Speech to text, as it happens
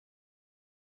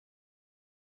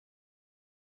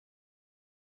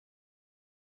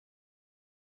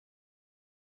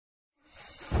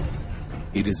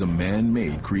It is a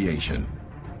man-made creation.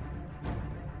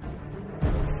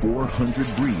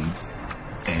 400 breeds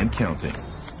and counting.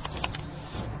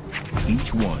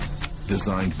 Each one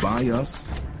designed by us,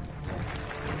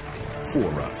 for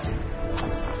us.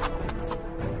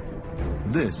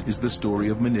 This is the story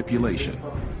of manipulation,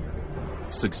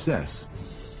 success,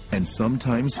 and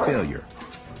sometimes failure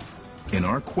in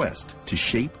our quest to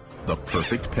shape the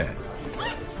perfect pet.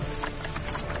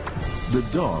 The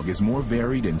dog is more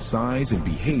varied in size and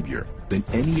behavior than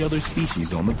any other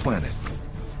species on the planet.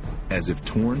 As if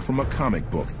torn from a comic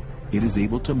book, it is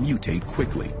able to mutate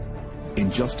quickly.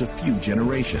 In just a few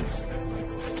generations,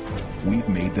 we've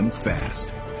made them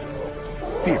fast,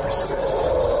 fierce,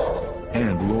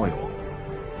 and loyal.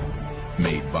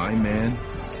 Made by man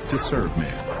to serve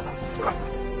man.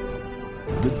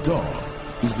 The dog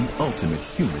is the ultimate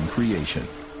human creation.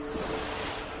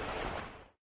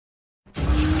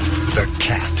 The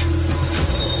cat.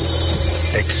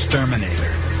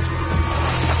 Exterminator.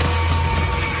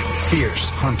 Fierce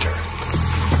hunter.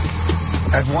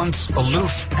 At once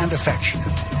aloof and affectionate.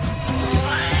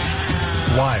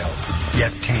 Wild,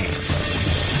 yet tame.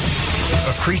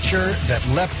 A creature that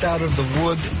leapt out of the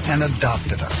wood and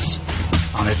adopted us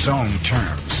on its own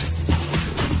terms.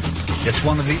 It's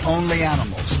one of the only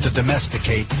animals to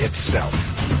domesticate itself.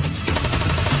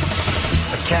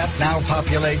 The cat now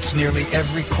populates nearly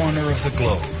every corner of the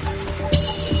globe.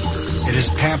 It is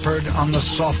pampered on the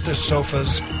softest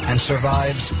sofas and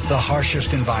survives the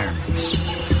harshest environments.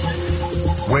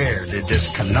 Where did this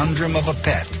conundrum of a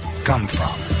pet come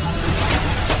from?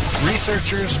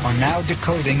 Researchers are now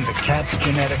decoding the cat's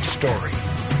genetic story.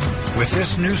 With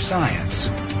this new science,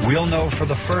 we'll know for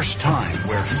the first time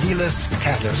where Felis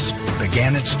catus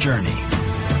began its journey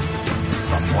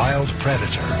from wild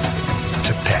predator